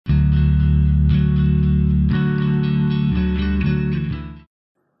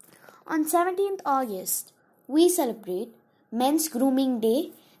17th August, we celebrate Men's Grooming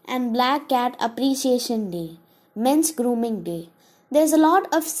Day and Black Cat Appreciation Day. Men's Grooming Day. There's a lot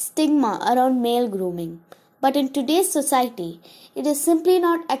of stigma around male grooming, but in today's society, it is simply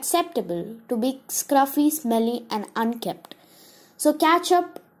not acceptable to be scruffy, smelly, and unkempt. So catch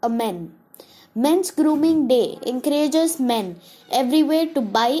up, men. Men's Grooming Day encourages men everywhere to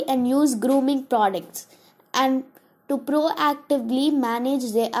buy and use grooming products and to proactively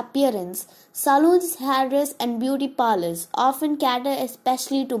manage their appearance. Salons, hairdressers, and beauty parlors often cater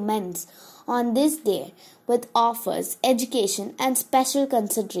especially to men on this day with offers, education, and special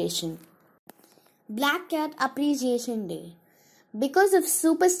consideration. Black Cat Appreciation Day. Because of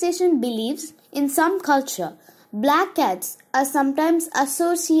superstition beliefs in some culture, black cats are sometimes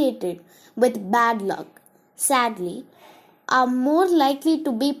associated with bad luck. Sadly, are more likely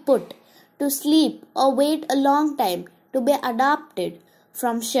to be put to sleep or wait a long time to be adopted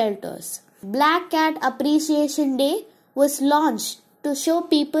from shelters. Black Cat Appreciation Day was launched to show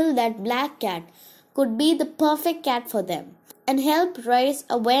people that black cat could be the perfect cat for them and help raise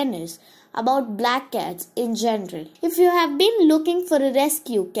awareness about black cats in general. If you have been looking for a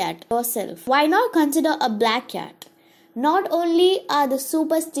rescue cat yourself, why not consider a black cat? Not only are the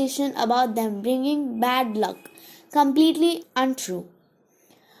superstition about them bringing bad luck completely untrue,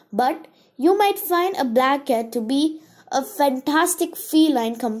 but you might find a black cat to be a fantastic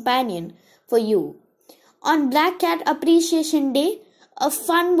feline companion for you. On Black Cat Appreciation Day, a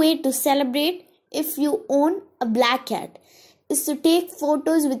fun way to celebrate if you own a black cat is to take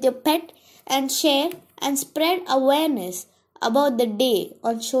photos with your pet and share and spread awareness about the day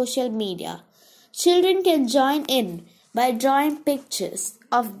on social media. Children can join in by drawing pictures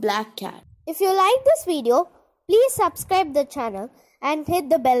of black cat. If you like this video, please subscribe the channel and hit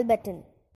the bell button.